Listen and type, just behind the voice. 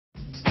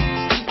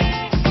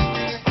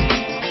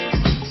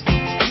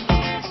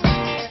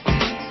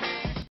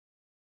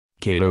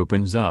Kate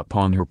opens up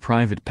on her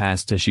private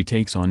past as she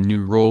takes on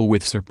new role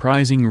with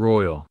surprising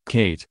royal.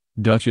 Kate,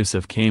 Duchess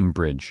of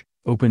Cambridge,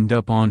 opened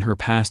up on her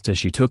past as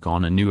she took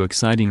on a new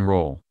exciting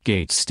role.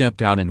 Kate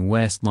stepped out in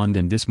West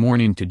London this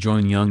morning to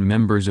join young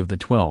members of the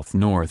 12th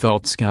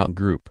Northolt Scout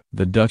Group.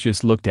 The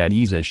Duchess looked at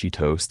ease as she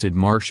toasted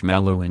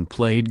marshmallow and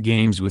played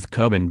games with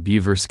Cub and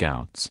Beaver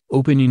Scouts.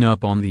 Opening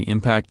up on the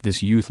impact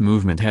this youth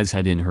movement has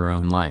had in her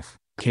own life,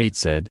 Kate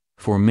said,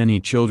 "For many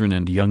children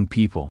and young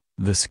people,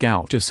 the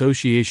Scout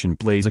Association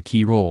plays a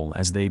key role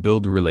as they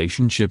build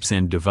relationships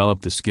and develop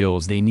the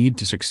skills they need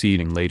to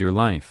succeed in later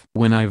life.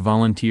 When I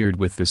volunteered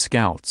with the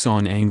Scouts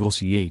on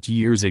Anglesey 8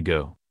 years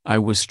ago, I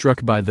was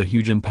struck by the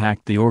huge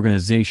impact the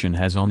organization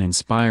has on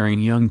inspiring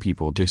young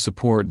people to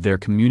support their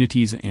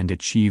communities and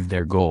achieve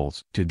their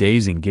goals."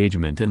 Today's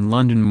engagement in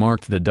London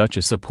marked the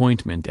Duchess'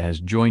 appointment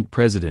as joint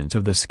president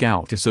of the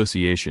Scout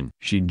Association.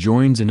 She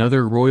joins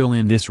another royal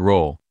in this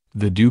role,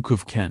 the Duke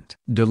of Kent.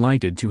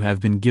 "Delighted to have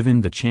been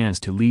given the chance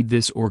to lead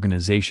this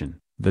organization,"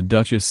 the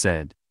Duchess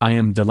said. "I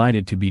am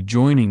delighted to be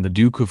joining the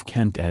Duke of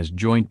Kent as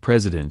joint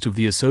president of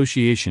the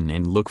association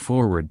and look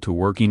forward to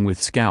working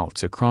with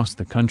Scouts across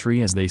the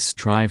country as they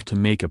strive to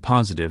make a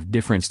positive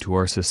difference to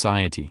our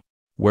society."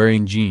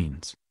 Wearing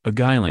jeans, a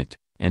guylet,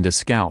 and a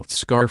Scout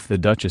scarf, the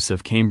Duchess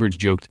of Cambridge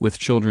joked with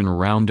children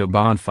around a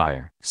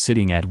bonfire.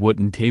 Sitting at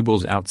wooden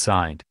tables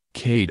outside,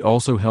 Kate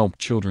also helped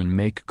children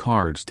make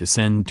cards to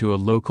send to a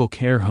local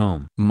care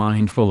home.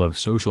 Mindful of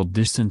social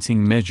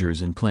distancing measures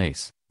in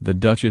place, the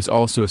Duchess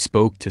also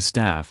spoke to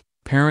staff,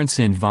 parents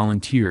and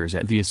volunteers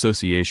at the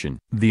association.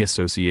 The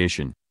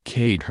association,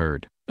 Kate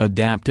heard,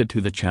 adapted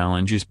to the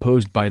challenges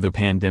posed by the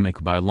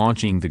pandemic by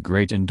launching the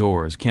Great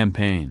Indoors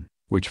campaign,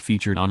 which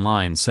featured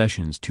online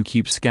sessions to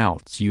keep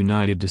Scouts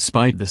united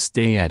despite the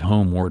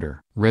stay-at-home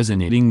order.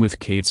 Resonating with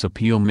Kate's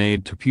appeal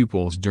made to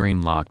pupils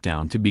during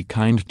lockdown to be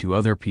kind to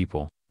other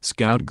people,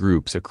 Scout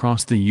groups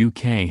across the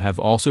UK have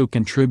also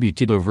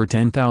contributed over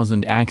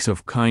 10,000 acts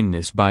of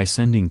kindness by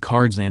sending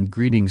cards and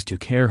greetings to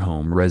care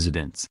home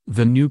residents.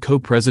 The new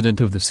co-president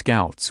of the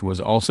Scouts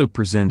was also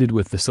presented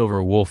with the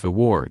Silver Wolf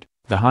Award,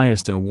 the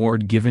highest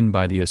award given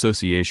by the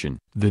association.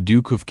 The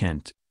Duke of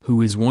Kent,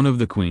 who is one of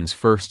the Queen's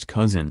first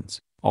cousins,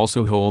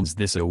 also holds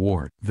this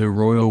award. The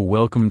royal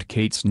welcomed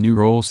Kate's new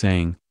role,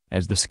 saying,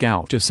 "As the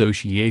Scout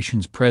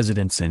Association's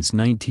president since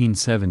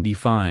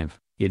 1975,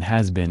 it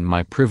has been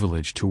my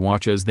privilege to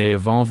watch as they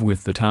evolve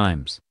with the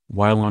times,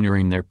 while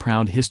honoring their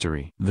proud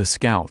history." The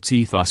Scouts'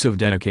 ethos of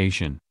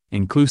dedication,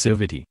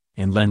 inclusivity,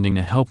 and lending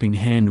a helping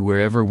hand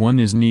wherever one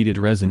is needed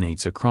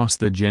resonates across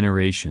the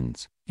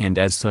generations, and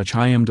as such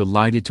I am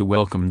delighted to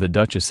welcome the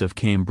Duchess of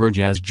Cambridge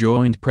as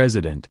joint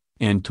president,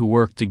 and to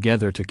work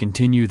together to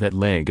continue that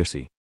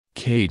legacy.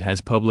 Kate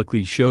has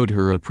publicly showed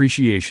her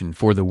appreciation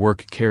for the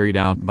work carried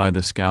out by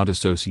the Scout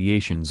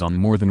Associations on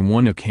more than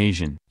one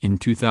occasion. In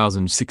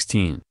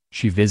 2016,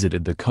 she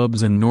visited the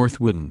Cubs in North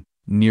Wootton,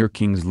 near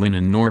King's Lynn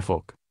in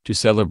Norfolk, to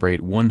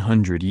celebrate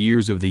 100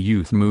 years of the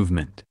youth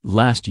movement.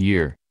 Last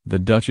year, the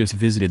Duchess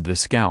visited the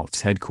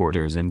Scouts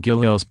headquarters in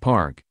Gilles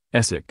Park,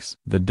 Essex.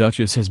 The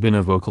Duchess has been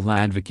a vocal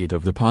advocate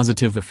of the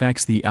positive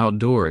effects the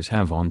outdoors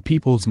have on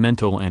people's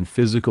mental and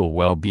physical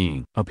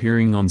well-being.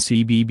 Appearing on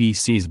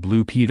CBBC's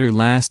Blue Peter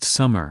last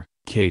summer,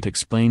 Kate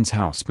explains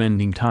how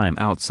spending time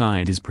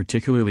outside is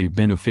particularly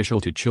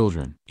beneficial to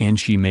children. And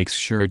she makes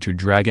sure to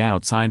drag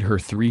outside her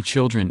 3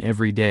 children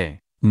every day,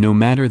 no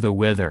matter the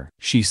weather.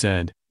 She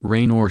said,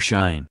 "Rain or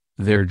shine,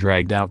 they're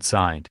dragged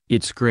outside.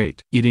 It's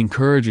great. It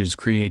encourages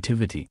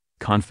creativity,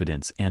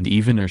 confidence, and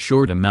even a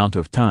short amount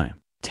of time,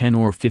 10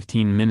 or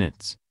 15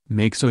 minutes,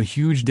 makes a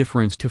huge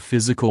difference to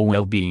physical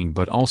well-being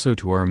but also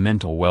to our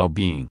mental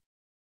well-being."